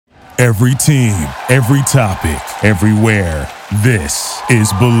Every team, every topic, everywhere. This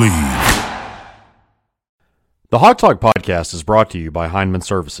is Believe. The Hawg Talk podcast is brought to you by Heinemann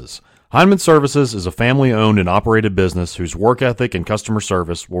Services. Heinemann Services is a family-owned and operated business whose work ethic and customer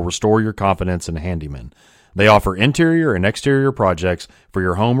service will restore your confidence in handymen. They offer interior and exterior projects for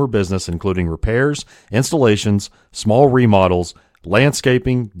your home or business, including repairs, installations, small remodels,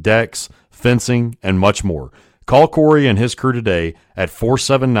 landscaping, decks, fencing, and much more. Call Corey and his crew today at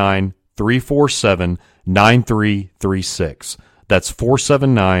 479-347-9336. That's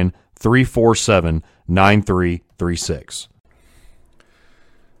 479-347-9336.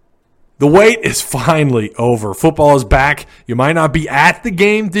 The wait is finally over. Football is back. You might not be at the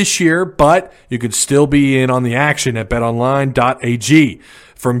game this year, but you could still be in on the action at betonline.ag.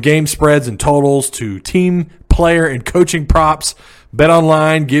 From game spreads and totals to team, player, and coaching props,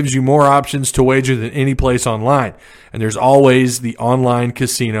 BetOnline gives you more options to wager than any place online. And there's always the online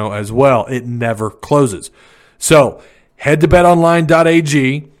casino as well. It never closes. So head to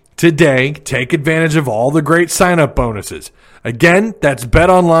betonline.ag today. Take advantage of all the great sign-up bonuses. Again, that's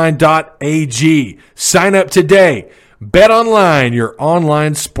betonline.ag. Sign up today. BetOnline, your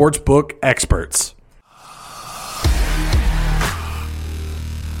online sportsbook experts.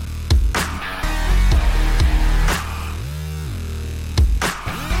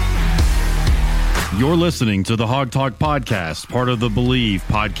 You're listening to the Hawg Talk podcast, part of the Believe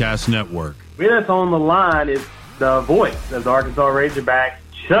Podcast Network. With us on the line is the voice of the Arkansas Razorbacks,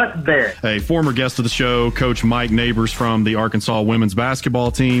 Chuck Barrett. A former guest of the show, Coach Mike Neighbors from the Arkansas women's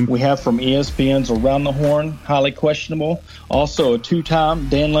basketball team. We have from ESPN's Around the Horn, highly questionable. Also a two-time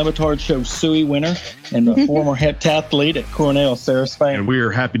Dan Le Batard Show Suey winner and a former heptathlete at Cornell, Sarah Spain. And we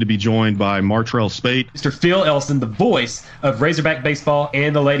are happy to be joined by Martrell Spate. Mr. Phil Elson, the voice of Razorback Baseball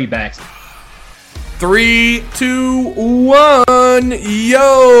and the Ladybacks. 3, 2, 1.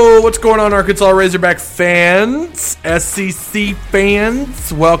 Yo, what's going on, Arkansas Razorback fans, SEC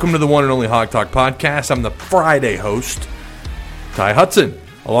fans? Welcome to the one and only Hawg Talk podcast. I'm the Friday host, Ty Hudson.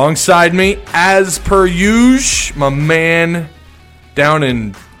 Alongside me, as per usual, my man down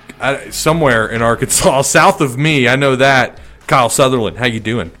in somewhere in Arkansas, south of me. I know that. Kyle Sutherland, how you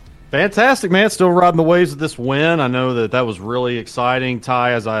doing? Fantastic, man. Still riding the waves of this win. I know that was really exciting.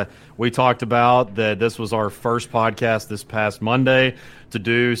 Ty, we talked about that this was our first podcast this past Monday to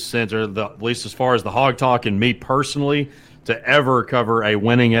do since, at least as far as the Hawg Talk and me personally, to ever cover a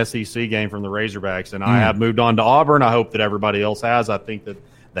winning SEC game from the Razorbacks. And I have moved on to Auburn. I hope that everybody else has. I think that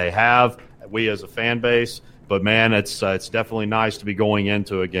they have, we as a fan base. But, man, it's definitely nice to be going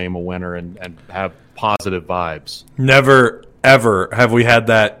into a game a winner and have positive vibes. Never, ever have we had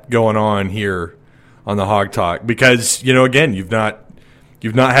that going on here on the Hawg Talk because, again, you've not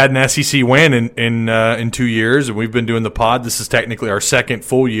had an SEC win in 2 years, and we've been doing the pod. This is technically our second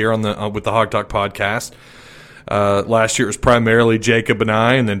full year on with the Hawg Talk podcast. Last year it was primarily Jacob and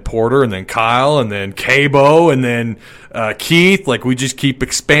I, and then Porter, and then Kyle, and then Cabo, and then Keith. Like, we just keep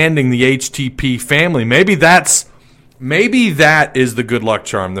expanding the HTP family. Maybe that is the good luck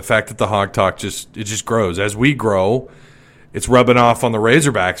charm. The fact that the Hawg Talk just grows as we grow. It's rubbing off on the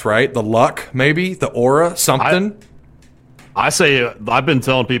Razorbacks, right? The luck, maybe the aura, something. I say I've been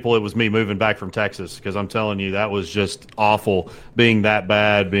telling people it was me moving back from Texas because I'm telling you that was just awful being that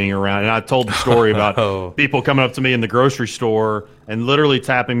bad, being around. And I told the story about people coming up to me in the grocery store and literally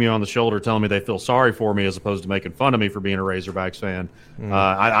tapping me on the shoulder, telling me they feel sorry for me as opposed to making fun of me for being a Razorbacks fan.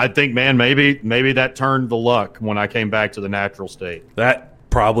 I think, man, maybe that turned the luck when I came back to the natural state. That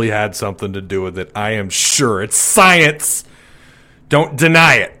probably had something to do with it. I am sure. It's science. Don't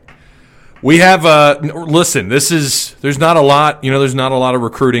deny it. We have listen, there's not a lot, there's not a lot of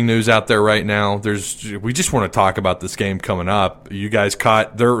recruiting news out there right now. We just want to talk about this game coming up. You guys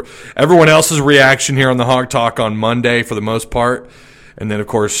caught everyone else's reaction here on the Hawg Talk on Monday for the most part. And then of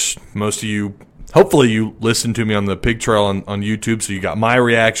course, most of you, hopefully you listened to me on the Pig Trail on YouTube, so you got my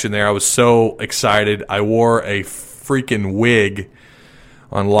reaction there. I was so excited. I wore a freaking wig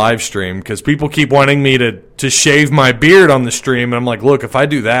on live stream because people keep wanting me to shave my beard on the stream, and I'm like, look, if I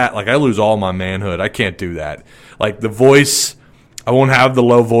do that, like, I lose all my manhood. I can't do that. Like, the voice, I won't have the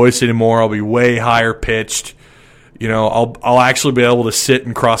low voice anymore. I'll be way higher pitched. I'll actually be able to sit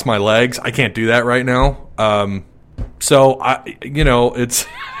and cross my legs. I can't do that right now. So it's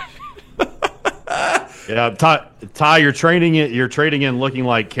yeah. Ty, you're trading in looking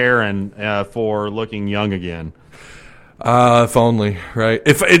like Karen for looking young again. If only, right?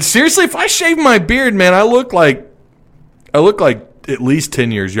 If I shave my beard, man, I look like at least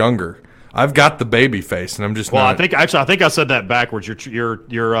 10 years younger. I've got the baby face, and I'm just well. not. I think I said that backwards. You're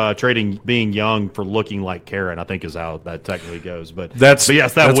trading being young for looking like Karen. I think is how that technically goes. But That's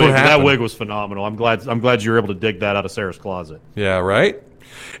yes, that's what happened. that wig was phenomenal. I'm glad you were able to dig that out of Sarah's closet. Yeah, right.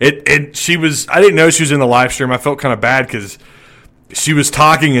 She was. I didn't know she was in the live stream. I felt kind of bad because she was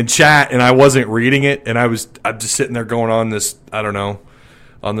talking in chat, and I wasn't reading it, and I'm just sitting there going on this. I don't know,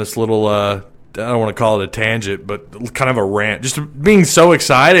 on this little. I don't want to call it a tangent, but kind of a rant. Just being so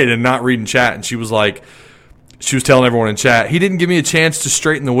excited and not reading chat. And she was telling everyone in chat, he didn't give me a chance to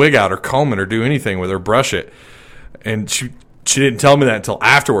straighten the wig out or comb it or do anything with her, brush it. And she didn't tell me that until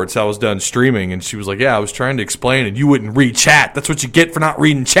afterwards. I was done streaming. And she was like, yeah, I was trying to explain and you wouldn't read chat. That's what you get for not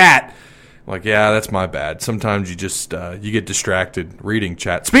reading chat. I'm like, yeah, that's my bad. Sometimes you just you get distracted reading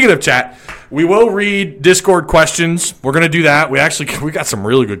chat. Speaking of chat, we will read Discord questions. We're going to do that. We got some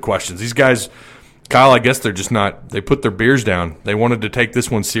really good questions. These guys, Kyle, I guess they're just not, they put their beers down. They wanted to take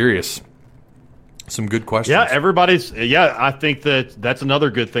this one serious. Some good questions. Yeah, I think that's another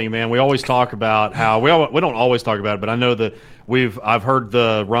good thing, man. We always talk about how we don't always talk about it, but I know that I've heard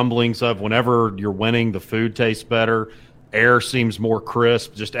the rumblings of whenever you're winning, the food tastes better. Air seems more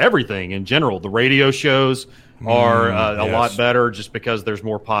crisp, just everything in general. The radio shows are a lot better just because there's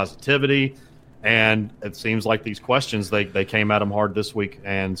more positivity. And it seems like these questions, they came at them hard this week.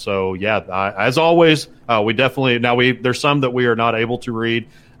 And so, as always, we definitely – there's some that we are not able to read.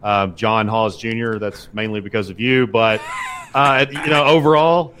 John Hawes Jr., that's mainly because of you. But,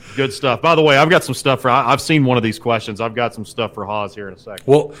 overall, good stuff. By the way, I've got some stuff I've seen one of these questions. I've got some stuff for Hawes here in a second.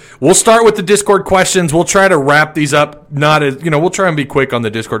 Well, we'll start with the Discord questions. We'll try to wrap these up. We'll try and be quick on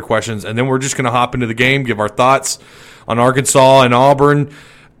the Discord questions, and then we're just going to hop into the game, give our thoughts on Arkansas and Auburn.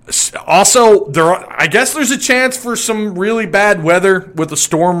 Also, I guess there's a chance for some really bad weather with a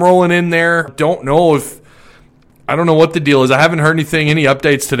storm rolling in there. I don't know what the deal is. I haven't heard any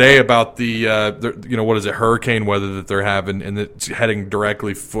updates today about the hurricane weather that they're having, and it's heading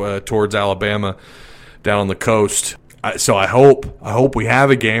directly towards Alabama down on the coast. So I hope we have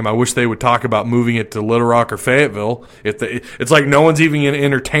a game. I wish they would talk about moving it to Little Rock or Fayetteville. It's like no one's even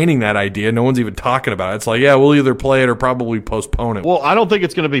entertaining that idea. No one's even talking about it. It's like, yeah, we'll either play it or probably postpone it. Well, I don't think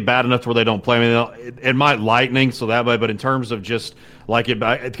it's going to be bad enough to where they don't play. I mean, it might lightning so that way, but in terms of just like it,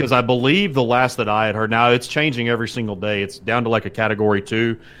 because I believe the last that I had heard, now it's changing every single day. It's down to like a Category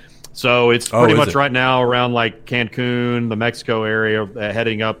 2. So it's pretty much right now around like Cancun, the Mexico area,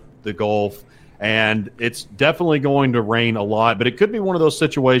 heading up the Gulf. And it's definitely going to rain a lot, but it could be one of those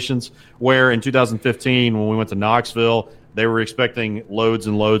situations where in 2015 when we went to Knoxville, they were expecting loads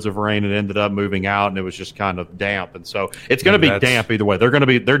and loads of rain and ended up moving out, and it was just kind of damp. And so it's going to be damp either way.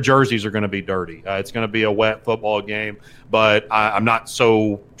 Their jerseys are going to be dirty. It's going to be a wet football game, but I'm not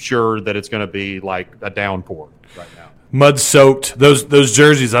so sure that it's going to be like a downpour right now. Mud soaked. Those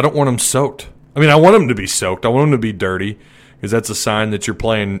jerseys, I don't want them soaked. I mean, I want them to be soaked. I want them to be dirty, because that's a sign that you're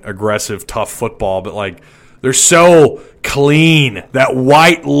playing aggressive, tough football. But, like, they're so clean. That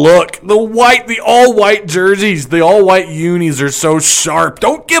white look. The all-white jerseys, the all-white unis are so sharp.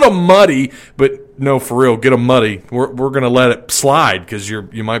 Don't get them muddy, but, no, for real, get them muddy. We're going to let it slide because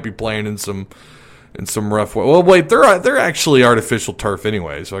you might be playing in some rough way. Well, wait, they're actually artificial turf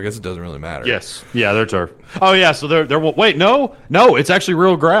anyway, so I guess it doesn't really matter. Yes. Yeah, they're turf. Oh, yeah, so they're wait, no, it's actually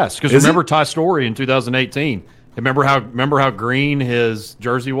real grass. Because remember Ty Story in 2018. Remember how green his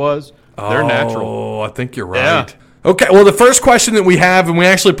jersey was? They're natural. Oh, I think you're right. Yeah. Okay, well, the first question that we have, and we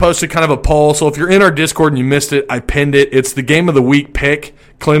actually posted kind of a poll, so if you're in our Discord and you missed it, I pinned it. It's the Game of the Week pick,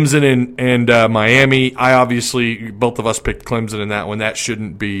 Clemson and Miami. Both of us picked Clemson in that one. That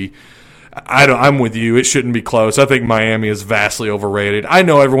shouldn't be I'm with you. It shouldn't be close. I think Miami is vastly overrated. I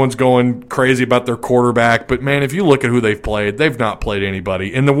know everyone's going crazy about their quarterback, but, man, if you look at who they've played, they've not played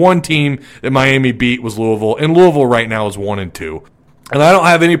anybody. And the one team that Miami beat was Louisville, and Louisville right now is 1-2. And I don't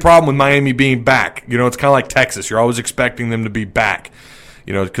have any problem with Miami being back. It's kind of like Texas. You're always expecting them to be back,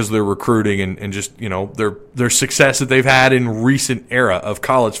 because of their recruiting and just, their success that they've had in recent era of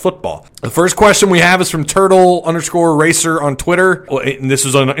college football. The first question we have is from Turtle_Racer on Twitter. And this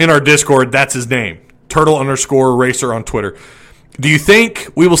is in our Discord. That's his name. Turtle_Racer on Twitter. Do you think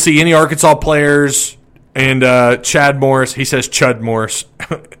we will see any Arkansas players and Chad Morris, he says Chud Morris,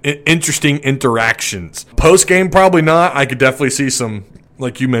 interesting interactions? Post-game, probably not. I could definitely see some,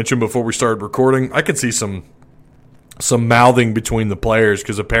 like you mentioned before we started recording, I could see some mouthing between the players,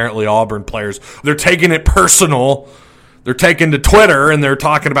 because apparently Auburn players, they're taking it personal. They're taking to Twitter, and they're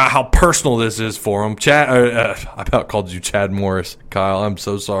talking about how personal this is for them. I about called you Chad Morris, Kyle. I'm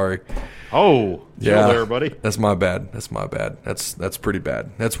so sorry. Oh, yeah, there, buddy. That's my bad. That's pretty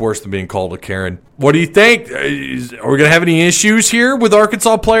bad. That's worse than being called a Karen. What do you think? Are we going to have any issues here with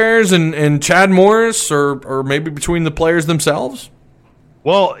Arkansas players and Chad Morris, or maybe between the players themselves?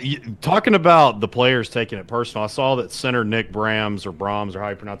 Well, talking about the players taking it personal, I saw that center Nick Brahms or how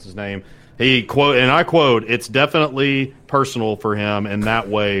you pronounce his name, he quote, and I quote, "It's definitely personal for him, and that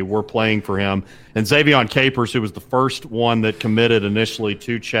way we're playing for him." And Xavion Capers, who was the first one that committed initially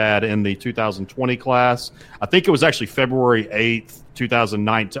to Chad in the 2020 class, I think it was actually February 8th,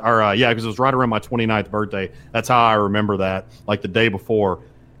 2019, because it was right around my 29th birthday. That's how I remember that, like the day before.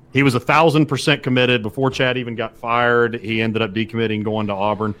 He was 1,000% committed before Chad even got fired. He ended up decommitting, going to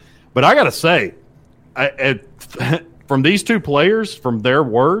Auburn. But I got to say, from these two players, from their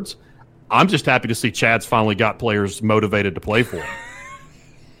words, I'm just happy to see Chad's finally got players motivated to play for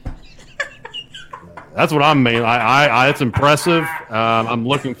him. That's what I mean. It's impressive. I'm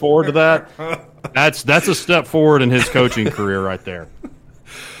looking forward to that. That's a step forward in his coaching career right there.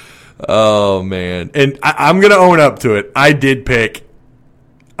 Oh man! And I'm going to own up to it. I did pick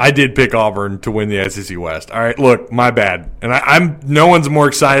Auburn to win the SEC West. All right, look, my bad. And I'm no one's more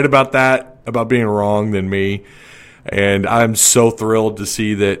excited about that, about being wrong, than me. And I'm so thrilled to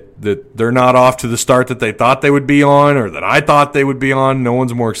see that they're not off to the start that they thought they would be on, or that I thought they would be on. No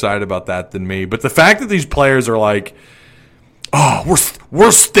one's more excited about that than me. But the fact that these players are like, "Oh,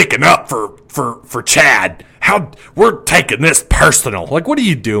 we're sticking up for Chad. We're taking this personal." Like, what are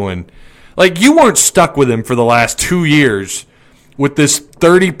you doing? Like, you weren't stuck with him for the last 2 years with this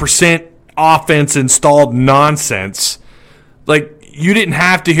 30% offense installed nonsense. Like, you didn't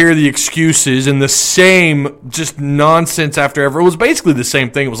have to hear the excuses and the same just nonsense after ever. It was basically the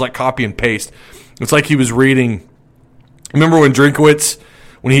same thing. It was like copy and paste. It's like he was reading. Remember when Drinkwitz,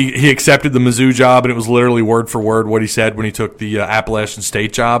 when he accepted the Mizzou job, and it was literally word for word what he said when he took the Appalachian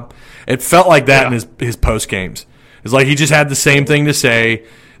State job? It felt like that in his post games. It's like he just had the same thing to say.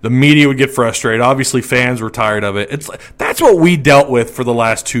 The media would get frustrated. Obviously, fans were tired of it. That's what we dealt with for the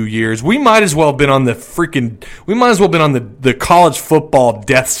last 2 years. We might as well have been on the college football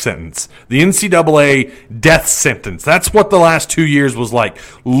death sentence, the NCAA death sentence. That's what the last 2 years was like.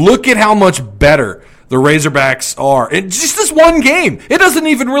 Look at how much better the Razorbacks are. And just this one game, it doesn't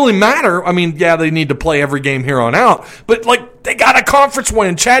even really matter. I mean, yeah, they need to play every game here on out, but like, they got a conference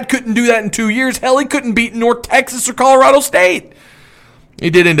win. Chad couldn't do that in 2 years. Hell, he couldn't beat North Texas or Colorado State. He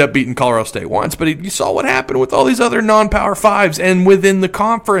did end up beating Colorado State once, but you saw what happened with all these other non-Power Fives and within the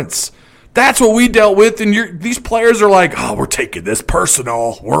conference. That's what we dealt with, and these players are like, "Oh, we're taking this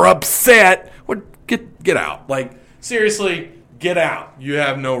personal. We're upset." Get out. Like, seriously, get out. You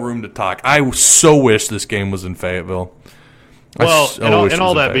have no room to talk. I so wish this game was in Fayetteville. Well, and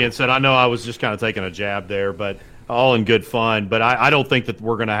all that being said, I know I was just kind of taking a jab there, but all in good fun. But I don't think that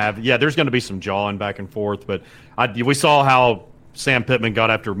we're going to have – there's going to be some jawing back and forth. But we saw how – Sam Pittman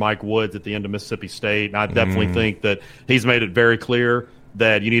got after Mike Woods at the end of Mississippi State, and I definitely think that he's made it very clear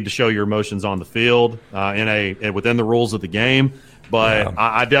that you need to show your emotions on the field within the rules of the game. But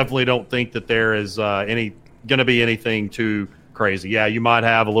I definitely don't think that there is going to be anything too crazy. Yeah, you might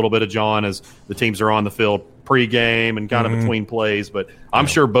have a little bit of John as the teams are on the field pregame and kind of between plays, but I'm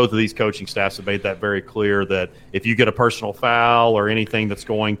sure both of these coaching staffs have made that very clear that if you get a personal foul or anything that's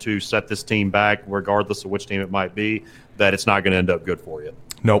going to set this team back, regardless of which team it might be, that it's not going to end up good for you.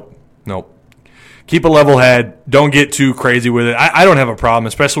 Nope. Keep a level head. Don't get too crazy with it. I don't have a problem,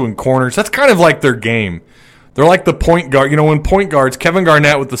 especially when corners. That's kind of like their game. They're like the point guard. You know, when point guards, Kevin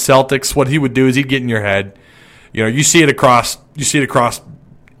Garnett with the Celtics, what he would do is he'd get in your head. You know, you see it across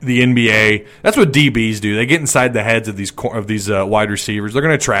the NBA. That's what DBs do. They get inside the heads of these wide receivers. They're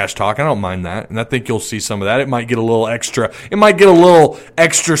going to trash talk. I don't mind that, and I think you'll see some of that. It might get a little extra. It might get a little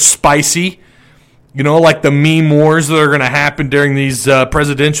extra spicy. You know, like the meme wars that are going to happen during these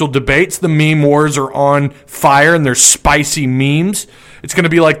presidential debates. The meme wars are on fire, and they're spicy memes. It's going to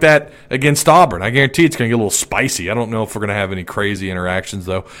be like that against Auburn. I guarantee it's going to get a little spicy. I don't know if we're going to have any crazy interactions,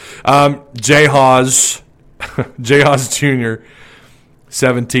 though. Jay Hawes Jr.,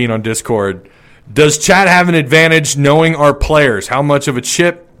 17 on Discord. Does Chad have an advantage knowing our players? How much of a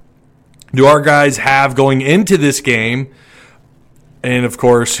chip do our guys have going into this game? And, of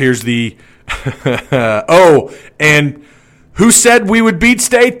course, here's the and who said we would beat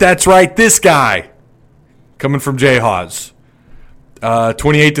State? That's right, this guy. Coming from Jay Hawes.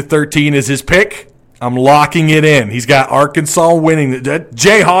 28-13 is his pick. I'm locking it in. He's got Arkansas winning.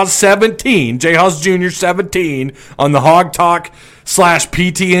 Jayhaw's 17. Jayhaw's Jr. 17 on the Hawg Talk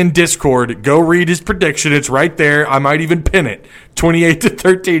 /PTN Discord. Go read his prediction. It's right there. I might even pin it.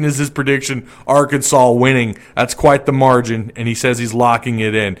 28-13 is his prediction. Arkansas winning. That's quite the margin, and he says he's locking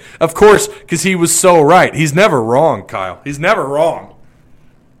it in. Of course, because he was so right. He's never wrong, Kyle. He's never wrong.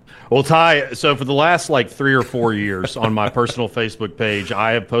 Well, Ty, so for the last 3 or 4 years on my personal Facebook page,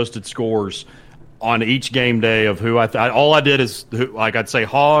 I have posted scores on each game day of who I thought. All I did is, I'd say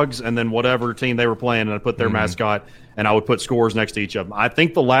Hogs and then whatever team they were playing, and I'd put their mascot, and I would put scores next to each of them. I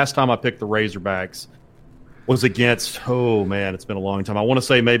think the last time I picked the Razorbacks was against, oh, man, it's been a long time. I want to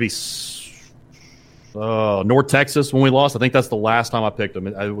say maybe North Texas when we lost. I think that's the last time I picked them.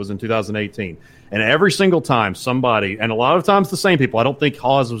 It was in 2018. And every single time somebody, and a lot of times the same people, I don't think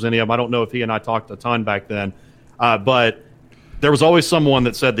Hawes was any of them. I don't know if he and I talked a ton back then. But there was always someone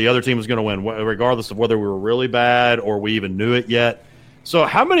that said the other team was going to win, regardless of whether we were really bad or we even knew it yet. So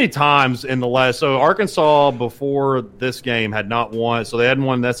how many times in the last – so Arkansas before this game had not won – so they hadn't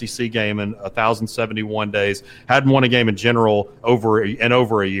won an SEC game in 1,071 days, hadn't won a game in general over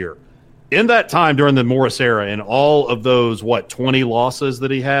a year. In that time during the Morris era, in all of those, 20 losses that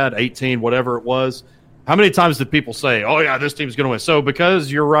he had, 18, whatever it was, how many times did people say, oh, yeah, this team's going to win? So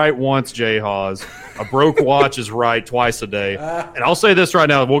because you're right once, Jay Haws, a broke watch is right twice a day. And I'll say this right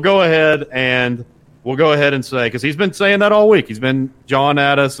now. We'll go ahead and say, because he's been saying that all week. He's been jawing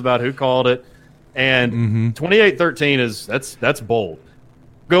at us about who called it. And 28-13 is that's bold.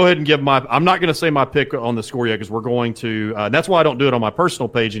 Go ahead and give I'm not going to say my pick on the score yet because we're going to that's why I don't do it on my personal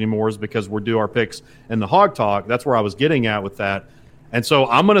page anymore, is because we're due our picks in the Hawg Talk. That's where I was getting at with that. And so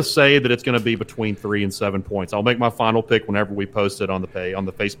I'm going to say that it's going to be between 3 and 7 points. I'll make my final pick whenever we post it on the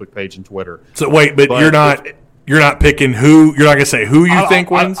Facebook page and Twitter. So wait, but you're not picking who. You're not going to say who you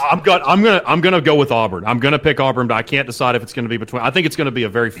think wins. I'm going to go with Auburn. I'm going to pick Auburn, but I can't decide if it's going to be between. I think it's going to be a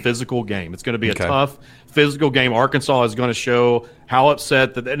very physical game. It's going to be a tough physical game. Arkansas is going to show how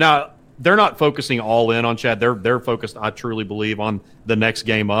upset that now. They're not focusing all in on Chad. They're focused, I truly believe, on the next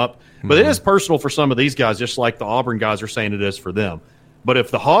game up. But it is personal for some of these guys, just like the Auburn guys are saying it is for them. But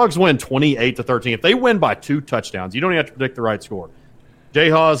if the Hogs win 28-13, if they win by 2 touchdowns, you don't even have to predict the right score. Jay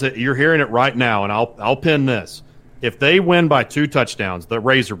Haws, you're hearing it right now, and I'll pin this. If they win by 2 touchdowns, the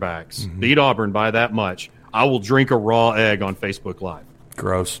Razorbacks beat Auburn by that much, I will drink a raw egg on Facebook Live.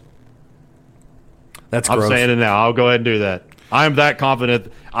 Gross. That's I'm gross. saying it now. I'll go ahead and do that. I am that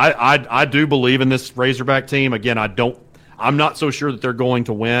confident. I do believe in this Razorback team. Again, I'm not so sure that they're going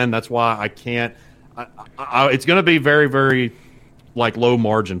to win. That's why I can't. It's going to be very, very low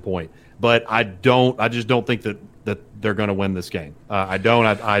margin point. But I just don't think that they're going to win this game. I don't.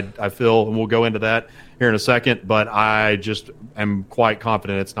 I feel, and we'll go into that here in a second. But I just am quite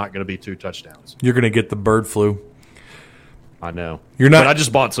confident it's not going to be 2 touchdowns. You're going to get the bird flu. I know. You're not. But I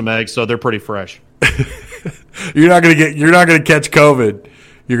just bought some eggs, so they're pretty fresh. You're not going to catch COVID.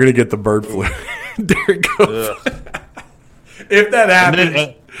 You're going to get the bird flu. There it goes. If that happens,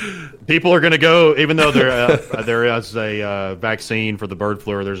 then, people are going to go, even though there is a vaccine for the bird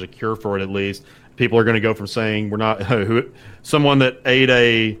flu, or there's a cure for it at least. People are going to go from saying we're not someone that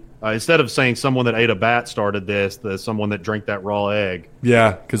ate instead of saying someone that ate a bat started this, someone that drank that raw egg.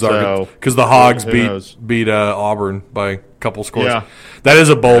 Yeah, because the Hogs beat Auburn by a couple scores. Yeah. That is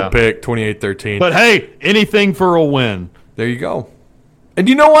a bold pick, 28-13. But hey, anything for a win. There you go. And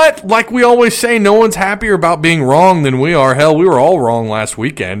you know what? Like we always say, no one's happier about being wrong than we are. Hell, we were all wrong last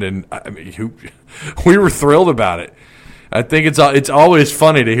weekend, and we were thrilled about it. I think it's always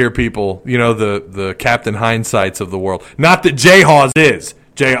funny to hear people, the Captain Hindsights of the world. Not that Jay Haws is.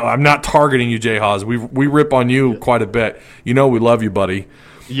 I'm not targeting you, Jay Haws. We rip on you quite a bit. We love you, buddy.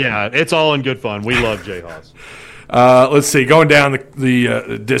 Yeah, it's all in good fun. We love Jay Haws. Let's see. Going down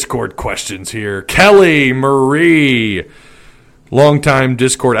the Discord questions here. Kelly Marie, longtime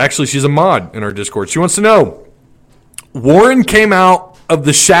Discord. Actually, she's a mod in our Discord. She wants to know, Warren came out of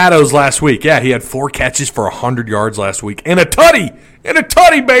the shadows last week. Yeah, he had 4 catches for 100 yards last week. And a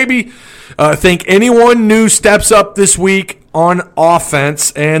tutty, baby. Think anyone new steps up this week on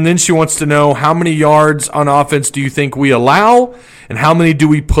offense? And then she wants to know, how many yards on offense do you think we allow, and how many do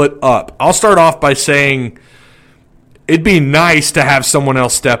we put up? I'll start off by saying it'd be nice to have someone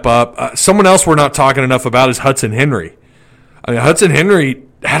else step up. Someone else we're not talking enough about is Hudson Henry. I mean, Hudson Henry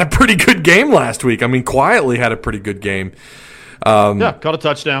had a pretty good game last week. I mean, quietly had a pretty good game. Caught a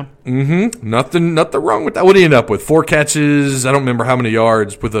touchdown. Nothing wrong with that. What did he end up with? 4 catches. I don't remember how many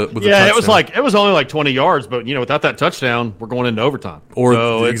yards with a touchdown. It was only 20 yards, but without that touchdown, we're going into overtime. Or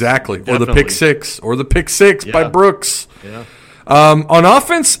the pick six, by Brooks. Yeah. On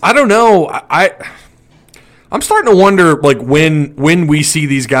offense, I don't know. I'm starting to wonder, like, when we see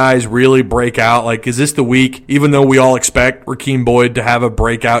these guys really break out. Like, is this the week? Even though we all expect Rakeem Boyd to have a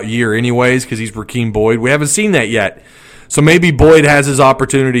breakout year, anyways, because he's Rakeem Boyd, we haven't seen that yet. So maybe Boyd has his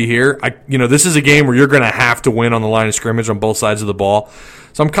opportunity here. This is a game where you're going to have to win on the line of scrimmage on both sides of the ball.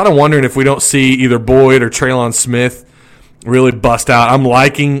 So I'm kind of wondering if we don't see either Boyd or Treylon Smith really bust out. I'm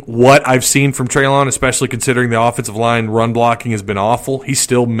liking what I've seen from Treylon, especially considering the offensive line run blocking has been awful. He's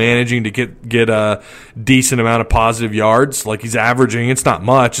still managing to get a decent amount of positive yards. Like, he's averaging, it's not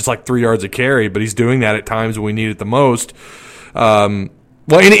much, it's like 3 yards a carry, but he's doing that at times when we need it the most.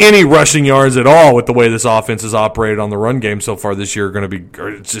 Well, any rushing yards at all with the way this offense has operated on the run game so far this year are going to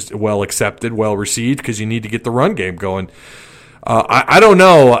be just well accepted, well received, because you need to get the run game going. I don't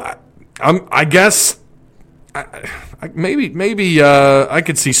know. I guess maybe I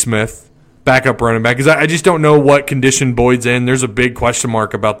could see Smith backup running back, because I just don't know what condition Boyd's in. There's a big question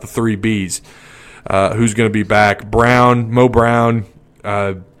mark about the 3 Bs. Who's going to be back? Mo Brown,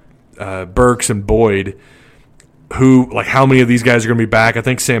 Burks, and Boyd. How many of these guys are going to be back? I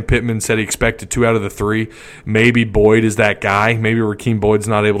think Sam Pittman said he expected 2 out of the 3. Maybe Boyd is that guy. Maybe Rakeem Boyd's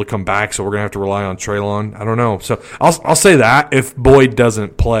not able to come back, so we're going to have to rely on Treylon. I don't know. So I'll say that if Boyd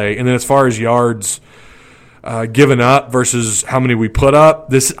doesn't play. And then as far as yards given up versus how many we put up,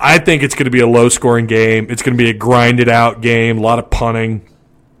 I think it's going to be a low-scoring game. It's going to be a grinded-out game, a lot of punting.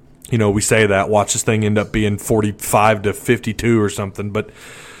 We say that. Watch this thing end up being 45-52 or something, but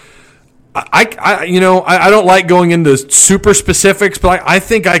I don't like going into super specifics, but I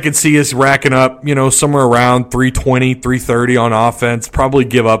think I could see us racking up, somewhere around 320, 330 on offense. Probably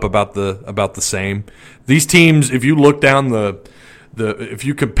give up about the same. These teams, if you look down if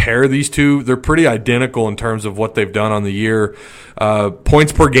you compare these two, they're pretty identical in terms of what they've done on the year.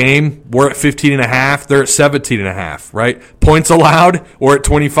 Points per game, we're at 15.5. They're at 17.5, right? Points allowed, we're at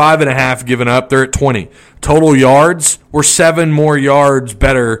 25.5 given up. They're at 20. Total yards, we're 7 more yards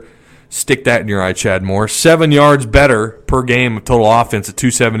better. Stick that in your eye, Chad Moore. 7 yards better per game of total offense at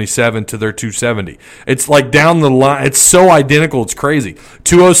 277 to their 270. It's like down the line. It's so identical. It's crazy.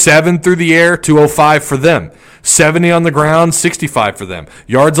 207 through the air, 205 for them. 70 on the ground, 65 for them.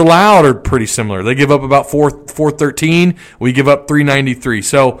 Yards allowed are pretty similar. They give up about 413. We give up 393.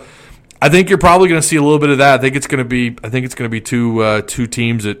 So I think you're probably going to see a little bit of that. I think it's going to be two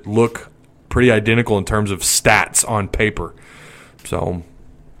teams that look pretty identical in terms of stats on paper. So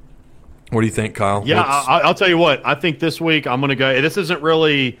what do you think, Kyle? Yeah, I'll tell you what. I think this week I'm going to go. This isn't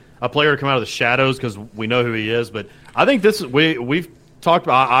really a player to come out of the shadows because we know who he is, but I think we've talked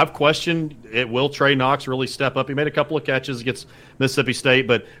about. I've questioned it. Will Trey Knox really step up? He made a couple of catches against Mississippi State,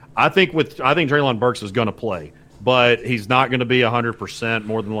 but I think Treylon Burks is going to play, but he's not going to be 100%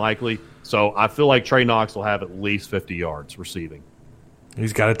 more than likely. So I feel like Trey Knox will have at least 50 yards receiving.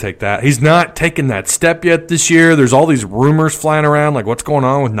 He's got to take that. He's not taken that step yet this year. There's all these rumors flying around, like what's going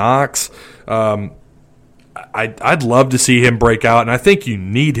on with Knox. I'd love to see him break out, and I think you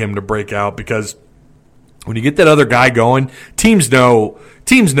need him to break out because when you get that other guy going, teams know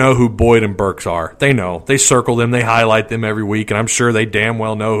who Boyd and Burks are. They know. They circle them. They highlight them every week, and I'm sure they damn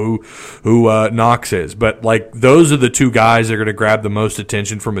well know who Knox is. But like those are the 2 guys that are going to grab the most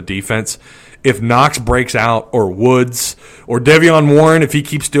attention from a defense. If Knox breaks out, or Woods, or De'Vion Warren, if he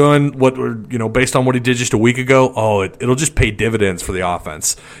keeps doing what, based on what he did just a week ago, it'll just pay dividends for the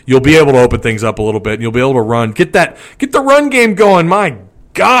offense. You'll be able to open things up a little bit, and you'll be able to run. Get the run game going. My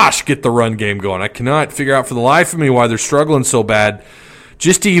gosh, get the run game going. I cannot figure out for the life of me why they're struggling so bad.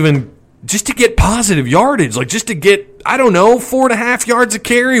 Just to get positive yardage, like just to get, 4.5 yards a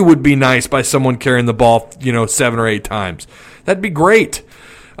carry would be nice by someone carrying the ball, 7 or 8 times. That'd be great.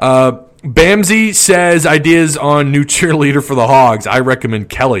 Bamsey says ideas on new cheerleader for the Hogs. I recommend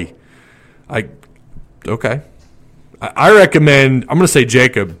Kelly. I recommend, I'm going to say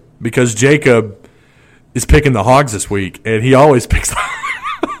Jacob, because Jacob is picking the Hogs this week, and he always picks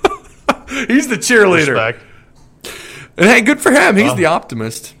He's the cheerleader. Respect. And hey, good for him. He's the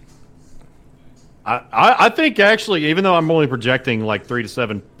optimist. I think actually, even though I'm only projecting like 3 to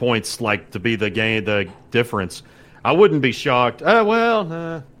 7 points, like to be the difference, I wouldn't be shocked.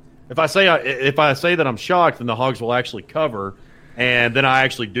 If I say that I'm shocked, then the Hogs will actually cover, and then I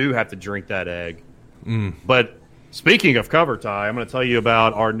actually do have to drink that egg. But speaking of cover, Ty, I'm going to tell you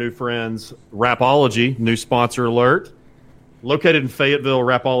about our new friends, Rapology, new sponsor alert. Located in Fayetteville,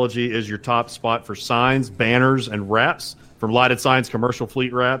 Rapology is your top spot for signs, banners, and wraps. From lighted signs, commercial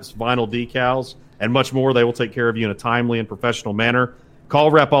fleet wraps, vinyl decals, and much more, they will take care of you in a timely and professional manner.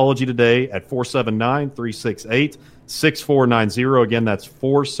 Call Rapology today at 479-368-6490. Again, that's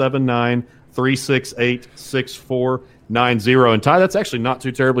 479-368-6490. And Ty, that's actually not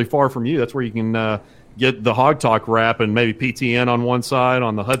too terribly far from you. That's where you can get the Hawg Talk wrap and maybe PTN on one side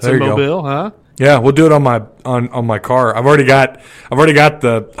on the Hudson There you Mobile, huh? Yeah, we'll do it on my car. I've already got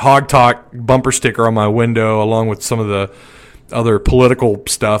the Hawg Talk bumper sticker on my window, along with some of the other political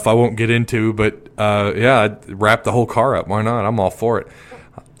stuff I won't get into. But I'd wrap the whole car up. Why not? I'm all for it.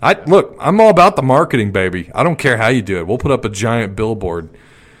 I'm all about the marketing, baby. I don't care how you do it. We'll put up a giant billboard.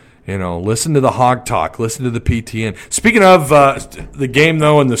 Listen to the Hawg Talk. Listen to the PTN. Speaking of the game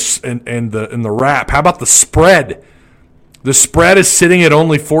though, and the wrap, how about the spread? The spread is sitting at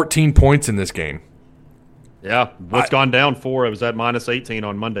only 14 points in this game. Yeah, it's gone down 4. It was at minus 18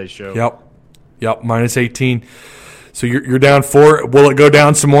 on Monday's show. Yep, minus 18. So you're down 4. Will it go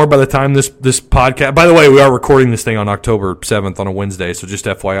down some more by the time this podcast? By the way, we are recording this thing on October 7th on a Wednesday, so just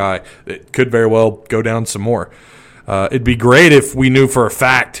FYI, it could very well go down some more. It'd be great if we knew for a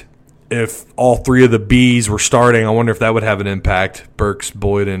fact if all 3 of the Bs were starting. I wonder if that would have an impact. Burks,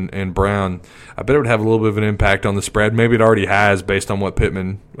 Boyd, and Brown. I bet it would have a little bit of an impact on the spread. Maybe it already has based on what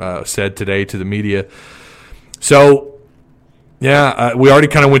Pittman said today to the media. So, yeah, we already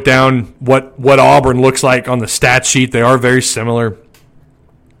kind of went down what Auburn looks like on the stat sheet. They are very similar.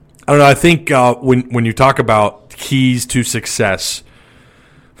 I don't know. I think when you talk about keys to success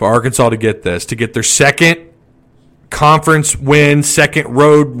for Arkansas to get their second conference win, second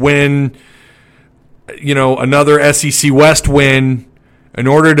road win, another SEC West win. In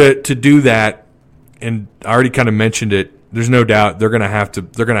order to do that, and I already kind of mentioned it, there's no doubt they're going to have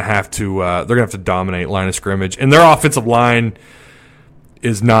to dominate line of scrimmage, and their offensive line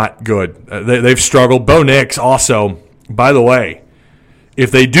is not good. They've struggled. Bo Nix also, by the way,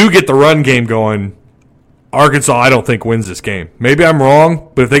 if they do get the run game going, Arkansas I don't think wins this game. Maybe I'm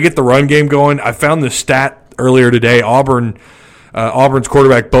wrong, but if they get the run game going, I found this stat earlier today. Auburn's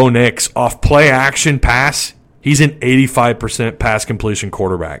quarterback Bo Nix, off play action pass, he's an 85% pass completion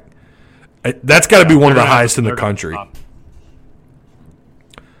quarterback. That's got to be one of the highest in the country.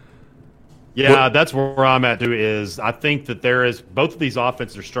 Yeah, that's where I'm at too. Is I think that there is both of these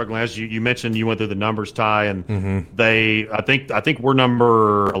offenses are struggling. As you mentioned, you went through the numbers, Ty, and I think we're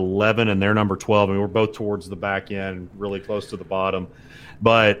number 11 and they're number 12. I mean, we're both towards the back end, really close to the bottom.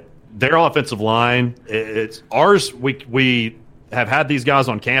 But their offensive line, it's ours. We have had these guys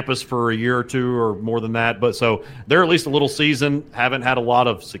on campus for a year or two or more than that, but so they're at least a little seasoned. Haven't had a lot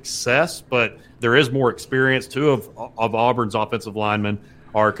of success, but there is more experience. 2 of Auburn's offensive linemen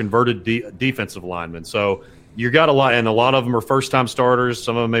are converted defensive linemen. So you got a lot, and a lot of them are first-time starters.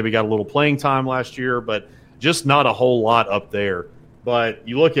 Some of them maybe got a little playing time last year, but just not a whole lot up there. But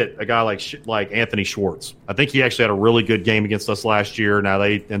you look at a guy like Anthony Schwartz. I think he actually had a really good game against us last year. Now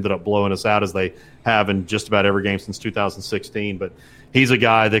they ended up blowing us out as they have in just about every game since 2016. But he's a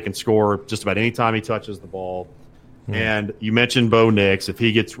guy that can score just about any time he touches the ball. And you mentioned Bo Nix. If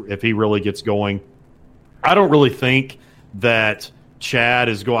he really gets going, I don't really think that Chad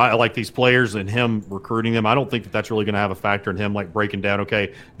is going. I like these players and him recruiting them. I don't think that that's really going to have a factor in him like breaking down,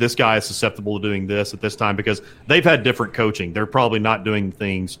 okay, this guy is susceptible to doing this at this time, because they've had different coaching. They're probably not doing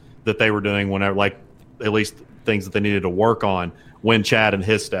things that they were doing whenever, like at least things that they needed to work on when Chad and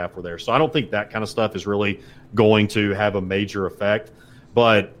his staff were there. So I don't think that kind of stuff is really going to have a major effect.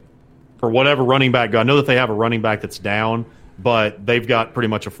 But for whatever running back, I know that they have a running back that's down, but they've got pretty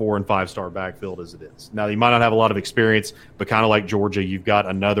much a 4- and 5-star backfield as it is. Now, you might not have a lot of experience, but kind of like Georgia, you've got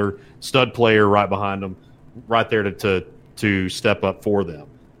another stud player right behind them, right there to step up for them.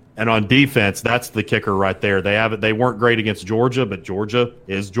 And on defense, that's the kicker right there. They weren't great against Georgia, but Georgia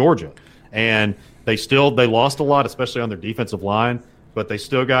is Georgia. And they lost a lot, especially on their defensive line, but they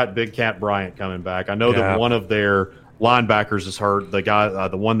still got Big Cat Bryant coming back. I know that one of their linebackers is hurt, the guy,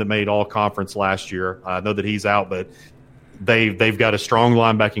 the one that made all-conference last year. I know that he's out, but they've got a strong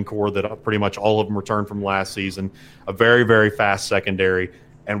linebacking core that pretty much all of them returned from last season, a very, very fast secondary.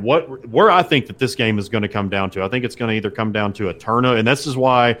 And where I think that this game is going to come down to, I think it's going to either come down to a turnover, and this is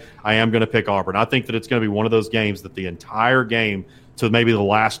why I am going to pick Auburn. I think that it's going to be one of those games that the entire game to maybe the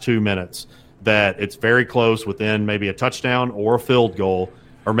last 2 minutes, that it's very close within maybe a touchdown or a field goal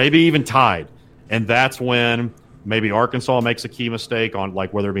or maybe even tied. And that's when maybe Arkansas makes a key mistake on,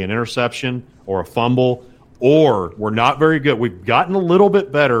 like, whether it be an interception or a fumble, or we're not very good. We've gotten a little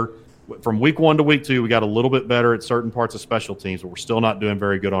bit better from week 1 to week 2. We got a little bit better at certain parts of special teams, but we're still not doing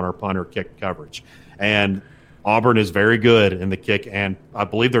very good on our punt or kick coverage. And Auburn is very good in the kick, and I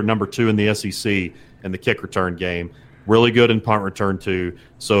believe they're number 2 in the SEC in the kick return game. Really good in punt return too.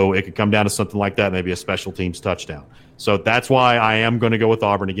 So it could come down to something like that, maybe a special teams touchdown. So that's why I am going to go with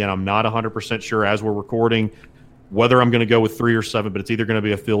Auburn. Again, I'm not 100% sure as we're recording whether I'm going to go with 3 or 7, but it's either going to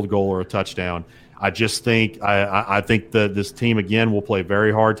be a field goal or a touchdown. I just think I think that this team, again, will play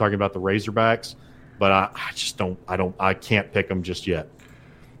very hard, talking about the Razorbacks, but I just don't. I can't pick them just yet.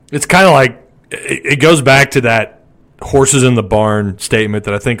 It's kind of like it goes back to that horses in the barn statement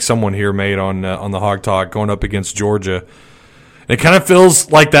that I think someone here made on the Hawg Talk going up against Georgia. It kind of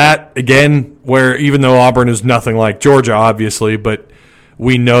feels like that again, where even though Auburn is nothing like Georgia, obviously, but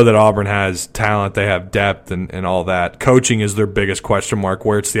we know that Auburn has talent, they have depth and all that. Coaching is their biggest question mark,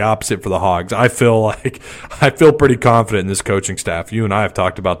 where it's the opposite for the Hogs. I feel pretty confident in this coaching staff. You and I have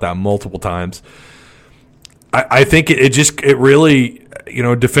talked about that multiple times. I think it really,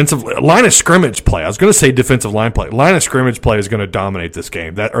 defensive line of scrimmage play. I was going to say defensive line play. Line of scrimmage play is going to dominate this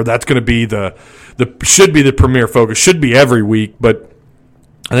game. That's going to be should be the premier focus. Should be every week. But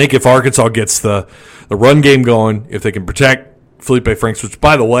I think if Arkansas gets the run game going, if they can protect Felipe Franks, which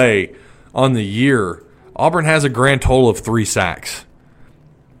by the way, on the year, Auburn has a grand total of 3 sacks.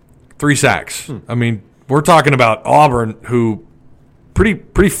 3 sacks. I mean, we're talking about Auburn, who pretty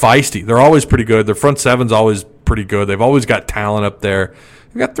feisty. They're always pretty good. Their front seven's always pretty good. They've always got talent up there.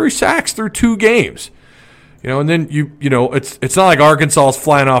 They've got 3 sacks through 2 games. And then it's not like Arkansas is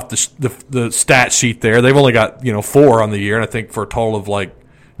flying off the stat sheet there. They've only got 4 on the year, and I think for a total of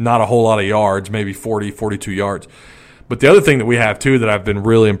not a whole lot of yards, maybe 40, 42 yards. But the other thing that we have too that I've been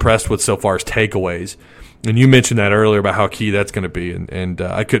really impressed with so far is takeaways. And you mentioned that earlier about how key that's going to be, and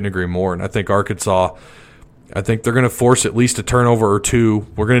I couldn't agree more. And I think Arkansas, they're going to force at least a turnover or 2.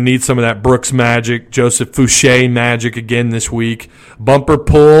 We're going to need some of that Brooks magic, Joseph Fouché magic again this week. Bumper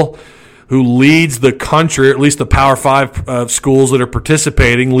Pool, who leads the country, or at least the Power 5 schools that are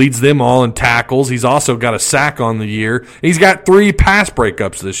participating, leads them all in tackles. He's also got a sack on the year. He's got 3 pass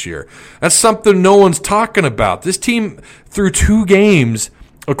breakups this year. That's something no one's talking about. This team, through 2 games,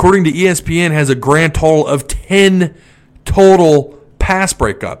 according to ESPN, has a grand total of 10 total pass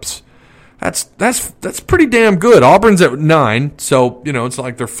breakups. That's pretty damn good. Auburn's at 9, so it's not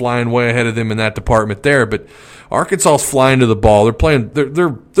like they're flying way ahead of them in that department there. But Arkansas's flying to the ball. They're playing.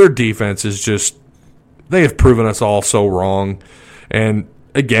 Their defense is just. They have proven us all so wrong, and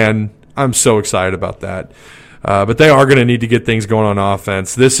again, I'm so excited about that. But they are going to need to get things going on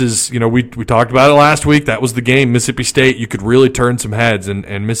offense. This is, we talked about it last week. That was the game. Mississippi State, you could really turn some heads.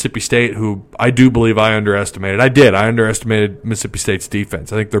 And Mississippi State, who I do believe I underestimated. I underestimated Mississippi State's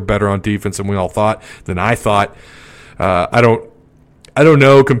defense. I think they're better on defense than I thought. I don't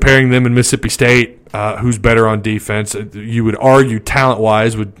know, comparing them and Mississippi State, who's better on defense. You would argue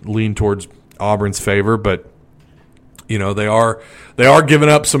talent-wise would lean towards Auburn's favor, but they are giving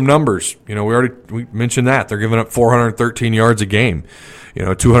up some numbers. We mentioned that. They're giving up 413 yards a game.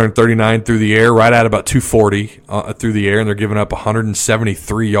 239 through the air, right at about 240 through the air, and they're giving up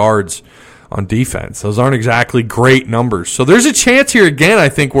 173 yards on defense. Those aren't exactly great numbers. So there's a chance here again, I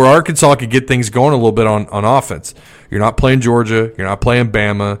think, where Arkansas could get things going a little bit on offense. You're not playing Georgia. You're not playing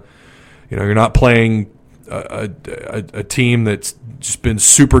Bama. You're not playing a team that's just been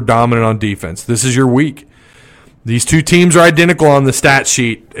super dominant on defense. This is your week. These 2 teams are identical on the stat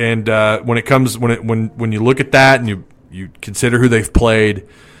sheet, and when you look at that and you consider who they've played,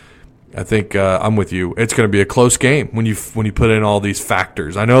 I think I'm with you. It's going to be a close game when you put in all these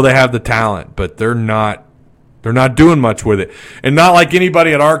factors. I know they have the talent, but they're not doing much with it, and not like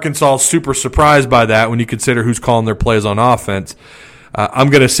anybody at Arkansas is super surprised by that when you consider who's calling their plays on offense. I'm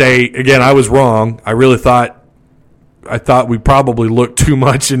going to say again, I was wrong. I thought we probably looked too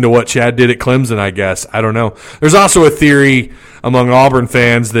much into what Chad did at Clemson, I guess. I don't know. There's also a theory among Auburn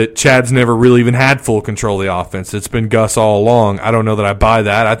fans that Chad's never really even had full control of the offense. It's been Gus all along. I don't know that I buy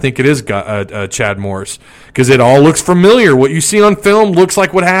that. I think it is Chad Morris because it all looks familiar. What you see on film looks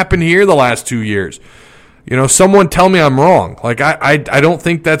like what happened here the last 2 years. Someone tell me I'm wrong. I don't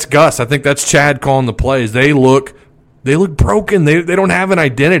think that's Gus. I think that's Chad calling the plays. They look broken. They don't have an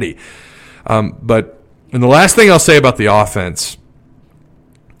identity. And the last thing I'll say about the offense,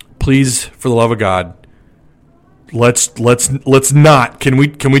 please, for the love of God, let's not. Can we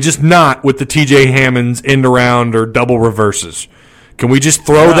just not with the TJ Hammonds end around or double reverses? Can we just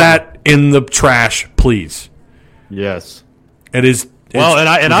throw that in the trash, please? Yes. It is. Well,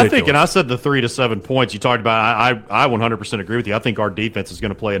 and I think, and I said the 3 to 7 points you talked about. I 100% agree with you. I think our defense is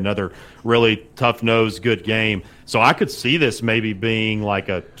going to play another really tough-nosed, good game. So I could see this maybe being like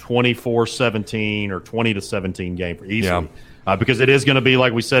a 24-17 or 20-17 game for easily, because it is going to be,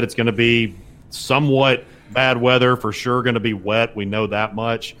 like we said, it's going to be somewhat bad weather for sure. Going to be wet. We know that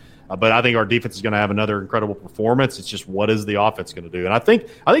much. But I think our defense is going to have another incredible performance. It's just what is the offense going to do? And I think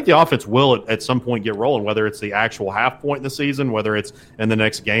the offense will at some point get rolling, whether it's the actual half point in the season, whether it's in the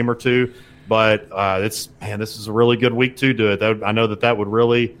next game or 2. But this is a really good week to do it. I know that would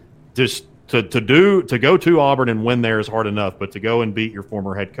really just to go to Auburn and win there is hard enough, but to go and beat your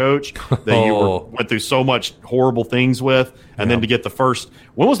former head coach that you went through so much horrible things with, and then to get the first.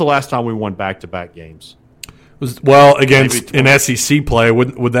 When was the last time we won back-to-back games? Against in SEC play,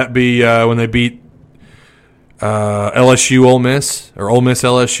 would that be when they beat LSU Ole Miss or Ole Miss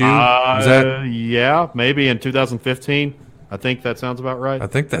LSU? Is that? Yeah, maybe in 2015. I think that sounds about right. I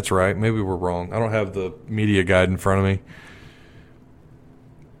think that's right. Maybe we're wrong. I don't have the media guide in front of me.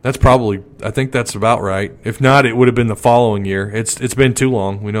 I think that's about right. If not, it would have been the following year. It's been too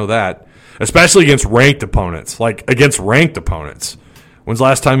long. We know that. Especially against ranked opponents. Like, against ranked opponents. When's the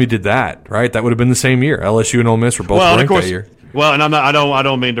last time you did that, right? That would have been the same year. LSU and Ole Miss were both ranked that year. Well, and I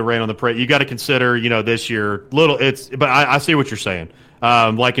don't mean to rain on the parade. You got to consider, this year, but I see what you're saying.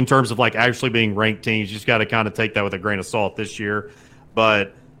 Like, in terms of, like, actually being ranked teams, you just got to kind of take that with a grain of salt this year.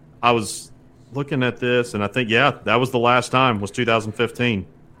 But I was looking at this, and I think, that was the last time, was 2015.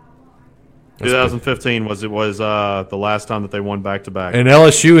 2015 was the last time that they won back-to-back. And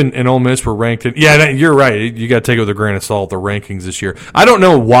LSU and Ole Miss were ranked. You're right. You got to take it with a grain of salt, the rankings this year. I don't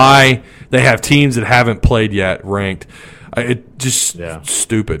know why they have teams that haven't played yet ranked. It just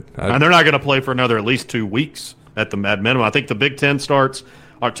stupid. And they're not going to play for another at least 2 weeks at minimum. I think the Big Ten starts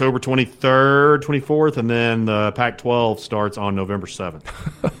October 23rd, 24th, and then the Pac-12 starts on November 7th.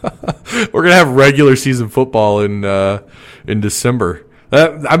 We're going to have regular season football in December.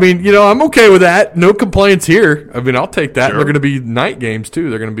 I'm okay with that. No complaints here. I mean, I'll take that. Sure. They're going to be night games, too.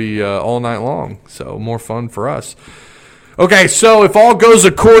 They're going to be all night long, so more fun for us. Okay, so if all goes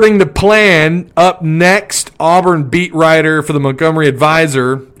according to plan, up next, Auburn beat writer for the Montgomery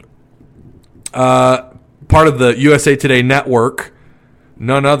Advisor, part of the USA Today network,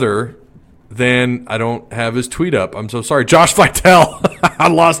 none other than, I don't have his tweet up. I'm so sorry. Josh Vitale. I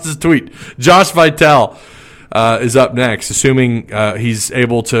lost his tweet. Josh Vitale. Is up next. Assuming he's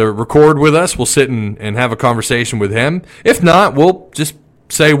able to record with us, we'll sit and have a conversation with him. If not, we'll just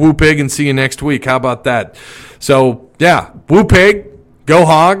say woo pig and see you next week. How about that? So, woo pig, go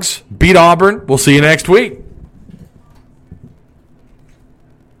Hogs, beat Auburn. We'll see you next week.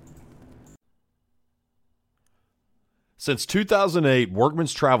 Since 2008,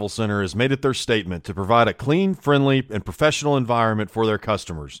 Workman's Travel Center has made it their statement to provide a clean, friendly, and professional environment for their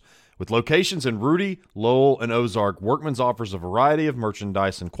customers. With locations in Rudy, Lowell, and Ozark, Workman's offers a variety of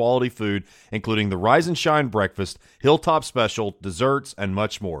merchandise and quality food, including the Rise and Shine Breakfast, Hilltop Special, desserts, and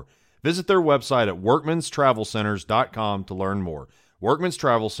much more. Visit their website at workmanstravelcenters.com to learn more. Workman's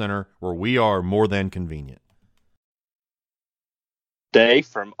Travel Center, where we are more than convenient. Day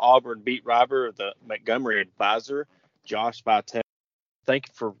from Auburn beat writer of the Montgomery Advisor, Josh Vitale. Thank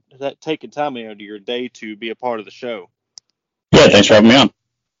you for taking time out of your day to be a part of the show. Yeah, thanks for having me on.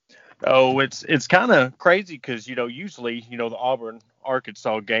 Oh, it's kind of crazy because, usually, the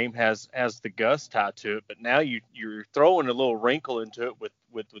Auburn-Arkansas game has the Gus tied to it, but now you're throwing a little wrinkle into it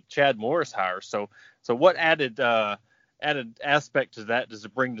with Chad Morris hire. So what added aspect to that does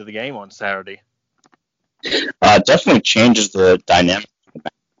it bring to the game on Saturday? Definitely changes the dynamic.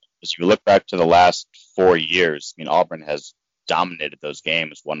 As you look back to the last 4 years, Auburn has dominated those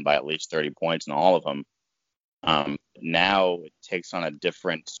games, won by at least 30 points in all of them. Now it takes on a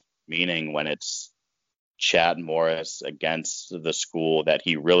different meaning when it's Chad Morris against the school that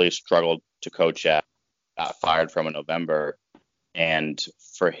he really struggled to coach at, got fired from in November. And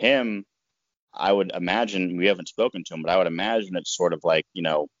for him, I would imagine, we haven't spoken to him, but I would imagine it's sort of like,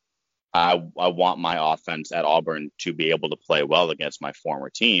 I want my offense at Auburn to be able to play well against my former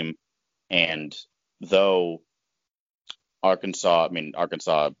team. And though Arkansas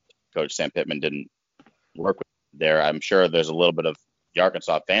coach Sam Pittman didn't work with there, I'm sure there's a little bit of the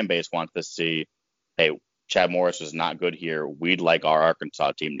Arkansas fan base wants to see, hey, Chad Morris is not good here. We'd like our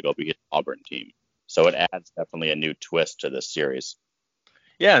Arkansas team to go beat the Auburn team. So it adds definitely a new twist to this series.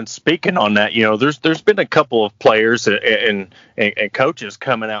 Yeah, and speaking on that, there's been a couple of players and coaches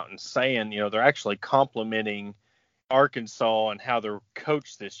coming out and saying, they're actually complimenting Arkansas and how they're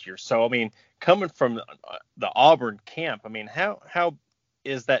coached this year. So, coming from the Auburn camp, how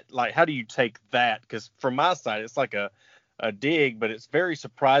is that, like, how do you take that? Because from my side, it's like a dig, but it's very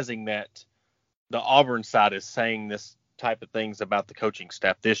surprising that the Auburn side is saying this type of things about the coaching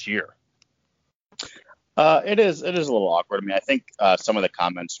staff this year. It is a little awkward. I think some of the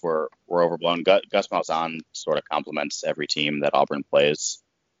comments were overblown. Gus Malzahn sort of compliments every team that Auburn plays,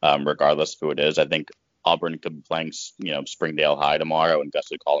 regardless of who it is. I think Auburn could be playing, Springdale High tomorrow, and Gus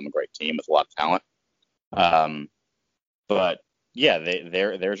would call them a great team with a lot of talent. But yeah,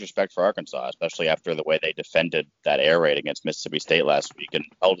 there's respect for Arkansas, especially after the way they defended that air raid against Mississippi State last week and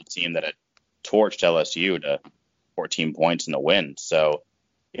held a team that had torched LSU to 14 points in the win. So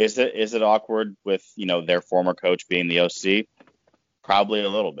Is it awkward with, their former coach being the OC? Probably a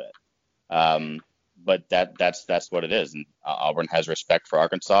little bit. But that's what it is. And Auburn has respect for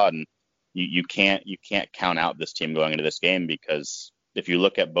Arkansas, and you can't count out this team going into this game, because if you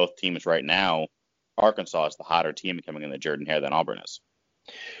look at both teams right now, Arkansas is the hotter team coming in the Jordan Hare than Auburn is.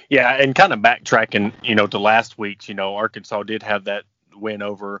 Yeah, and kind of backtracking, to last week's, Arkansas did have that win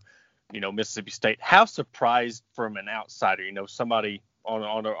over, Mississippi State. How surprised from an outsider, somebody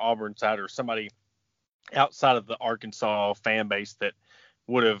on the Auburn side, or somebody outside of the Arkansas fan base, that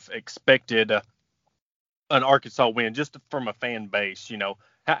would have expected an Arkansas win just from a fan base?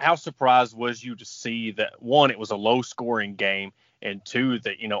 How surprised was you to see that, one, it was a low scoring game, and two,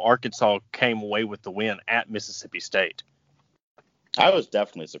 that, Arkansas came away with the win at Mississippi State? I was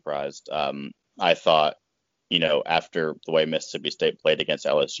definitely surprised. I thought, after the way Mississippi State played against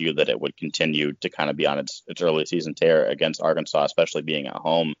LSU, that it would continue to kind of be on its early season tear against Arkansas, especially being at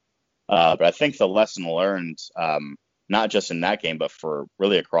home. But I think the lesson learned, not just in that game, but for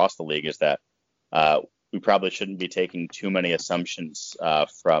really across the league, is that we probably shouldn't be taking too many assumptions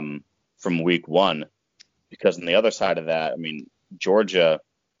from week one, because on the other side of that, I mean, Georgia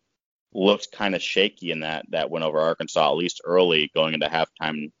looked kind of shaky in that win over Arkansas, at least early, going into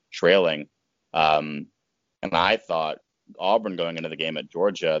halftime trailing. And I thought Auburn, going into the game at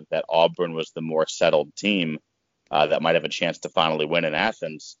Georgia, that Auburn was the more settled team that might have a chance to finally win in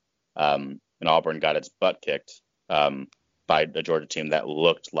Athens. And Auburn got its butt kicked by the Georgia team that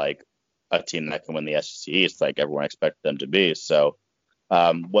looked like a team that can win the SEC East, like everyone expected them to be. So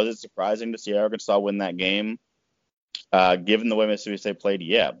was it surprising to see Arkansas win that game? Given the way Mississippi State played,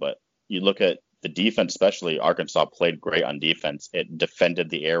 yeah. But you look at the defense, especially Arkansas played great on defense. It defended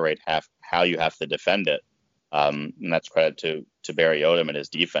the air raid how you have to defend it. And that's credit to Barry Odom and his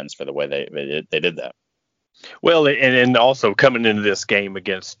defense for the way they did that. Well, and also coming into this game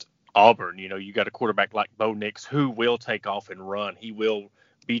against Auburn, you got a quarterback like Bo Nix who will take off and run. He will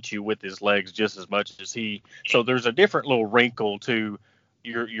beat you with his legs just as much as he. So there's a different little wrinkle to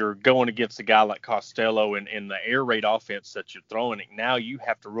you're going against a guy like Costello and the air raid offense that you're throwing it. Now you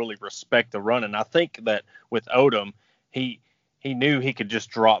have to really respect the run. And I think that with Odom, he knew he could just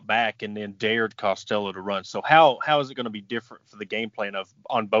drop back and then dared Costello to run. So how is it going to be different for the game plan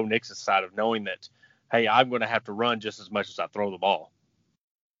on Bo Nix's side of knowing that, hey, I'm going to have to run just as much as I throw the ball?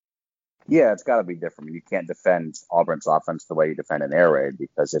 Yeah, it's got to be different. You can't defend Auburn's offense the way you defend an air raid,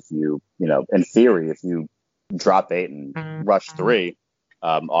 because if in theory, if you drop 8 and rush 3,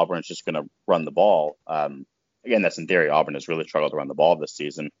 Auburn's just going to run the ball. Again, that's in theory. Auburn has really struggled to run the ball this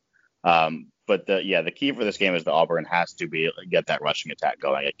season. But the key for this game is that Auburn has to get that rushing attack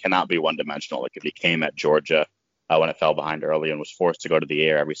going. It cannot be one-dimensional like it became at Georgia when it fell behind early and was forced to go to the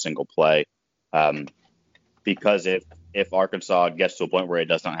air every single play. Because if Arkansas gets to a point where it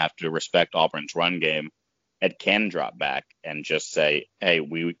does not have to respect Auburn's run game, it can drop back and just say, hey,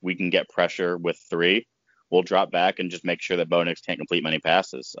 we can get pressure with 3. We'll drop back and just make sure that Bo Nix can't complete many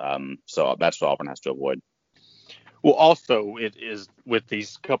passes. So that's what Auburn has to avoid. Well, also, it is with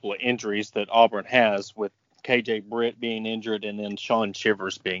these couple of injuries that Auburn has, with KJ Britt being injured and then Sean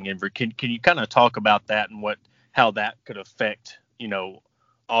Shivers being injured. Can you kind of talk about that and how that could affect,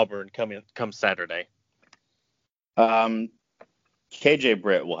 Auburn come Saturday? KJ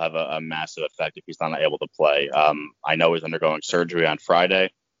Britt will have a massive effect if he's not able to play. I know he's undergoing surgery on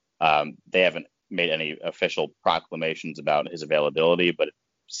Friday. They haven't made any official proclamations about his availability, but it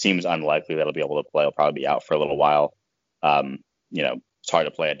seems unlikely that he'll be able to play. He'll probably be out for a little while. It's hard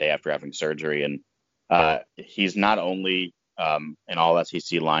to play a day after having surgery. And he's not only an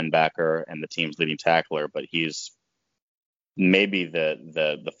all-SEC linebacker and the team's leading tackler, but he's maybe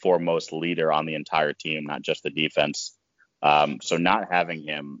the foremost leader on the entire team, not just the defense. So not having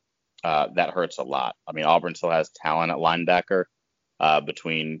him, that hurts a lot. I mean, Auburn still has talent at linebacker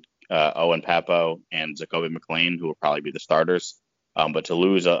between Owen Papo and Zacoby McLean, who will probably be the starters. But to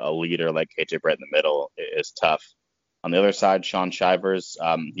lose a leader like KJ Britt in the middle is tough. On the other side, Sean Shivers,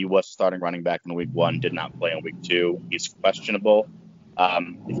 he was starting running back in week 1, did not play in week 2. He's questionable.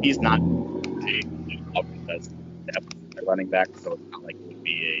 If he's not, Auburn does have a running back, so it's not like it would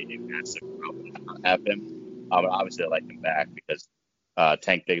be a massive problem to not have him. But obviously, I like him back because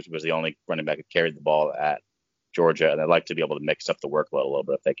Tank Biggs was the only running back who carried the ball at Georgia, and they'd like to be able to mix up the workload a little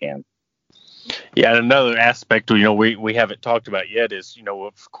bit if they can. Yeah, and another aspect, we haven't talked about yet is,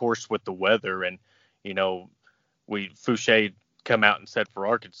 of course, with the weather, and, Fouché come out and said for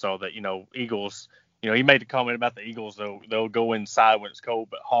Arkansas that, Eagles, he made a comment about the Eagles, they'll go inside when it's cold,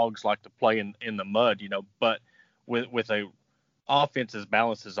 but Hogs like to play in the mud, but with a offense as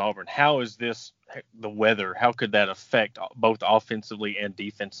balanced as Auburn, how is the weather? How could that affect both offensively and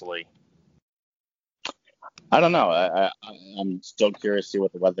defensively? I don't know. I'm still curious to see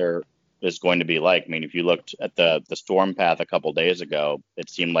what the weather is going to be like. I mean, if you looked at the storm path a couple days ago, it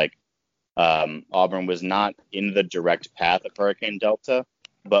seemed like Auburn was not in the direct path of Hurricane Delta,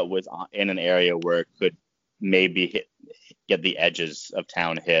 but was in an area where it could maybe get the edges of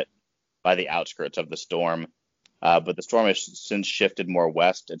town hit by the outskirts of the storm. But the storm has since shifted more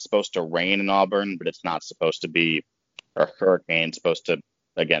west. It's supposed to rain in Auburn, but it's not supposed to be a hurricane. It's supposed to,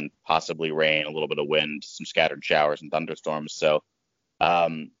 again, possibly rain, a little bit of wind, some scattered showers and thunderstorms. So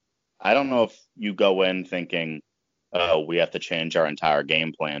I don't know if you go in thinking, we have to change our entire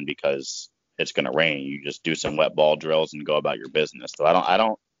game plan because it's going to rain. You just do some wet ball drills and go about your business. So I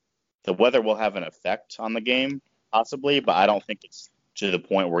don't. The weather will have an effect on the game, possibly, but I don't think it's to the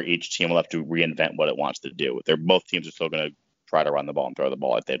point where each team will have to reinvent what it wants to do. Both teams are still going to try to run the ball and throw the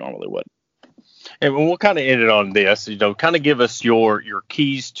ball like they normally would. And we'll kind of end it on this. Kind of give us your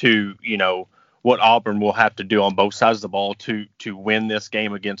keys to what Auburn will have to do on both sides of the ball to win this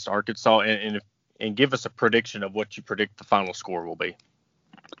game against Arkansas, and give us a prediction of what you predict the final score will be.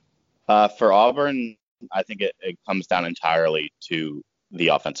 For Auburn, I think it comes down entirely to the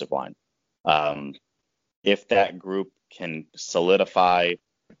offensive line. If that group can solidify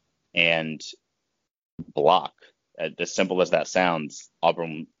and block, as simple as that sounds,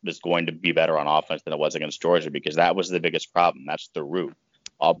 Auburn is going to be better on offense than it was against Georgia, because that was the biggest problem. That's the root.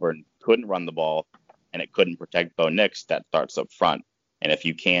 Auburn couldn't run the ball, and it couldn't protect Bo Nix. That starts up front. And if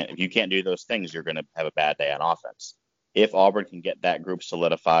you can't do those things, you're going to have a bad day on offense. If Auburn can get that group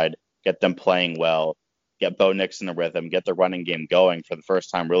solidified, get them playing well, get Bo Nix in a rhythm, get the running game going for the first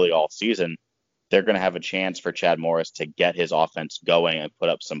time really all season, they're going to have a chance for Chad Morris to get his offense going and put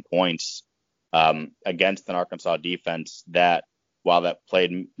up some points against an Arkansas defense that, while that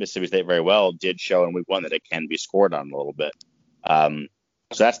played Mississippi State very well, did show in week one that it can be scored on a little bit.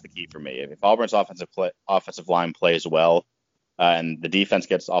 So that's the key for me. If Auburn's offensive line plays well, and the defense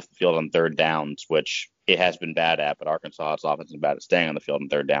gets off the field on third downs, which it has been bad at, but Arkansas's offense is bad at staying on the field on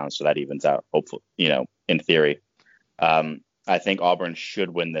third downs, so that evens out, hopefully, in theory. I think Auburn should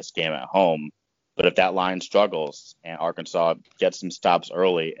win this game at home, but if that line struggles and Arkansas gets some stops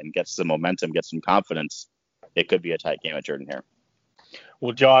early and gets some momentum, gets some confidence, it could be a tight game at Jordan Hare.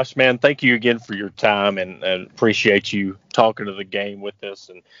 Well, Josh, man, thank you again for your time, and appreciate you talking to the game with us.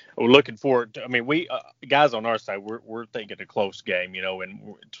 And we're looking forward to, we guys on our side, we're thinking a close game,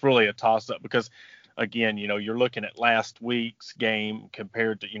 and it's really a toss-up because, again, you're looking at last week's game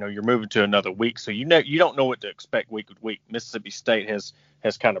compared to, you're moving to another week. So, you don't know what to expect week to week. Mississippi State has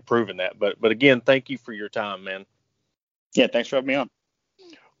kind of proven that. But again, thank you for your time, man. Yeah, thanks for having me on.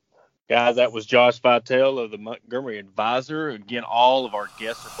 Guys, that was Josh Vitale of the Montgomery Advisor. Again, all of our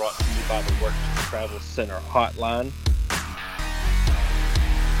guests are brought to you by the Work Travel Center hotline.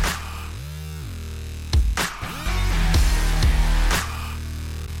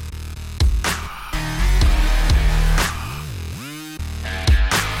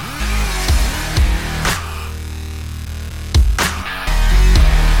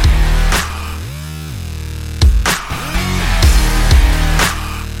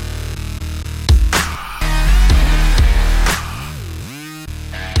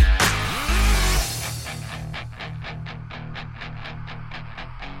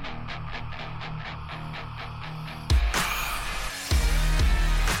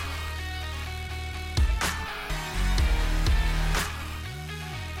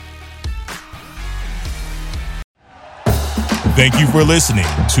 Thank you for listening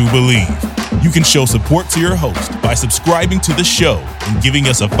to Believe. You can show support to your host by subscribing to the show and giving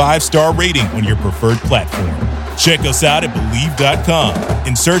us a 5-star rating on your preferred platform. Check us out at Believe.com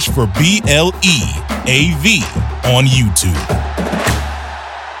and search for BLEAV on YouTube.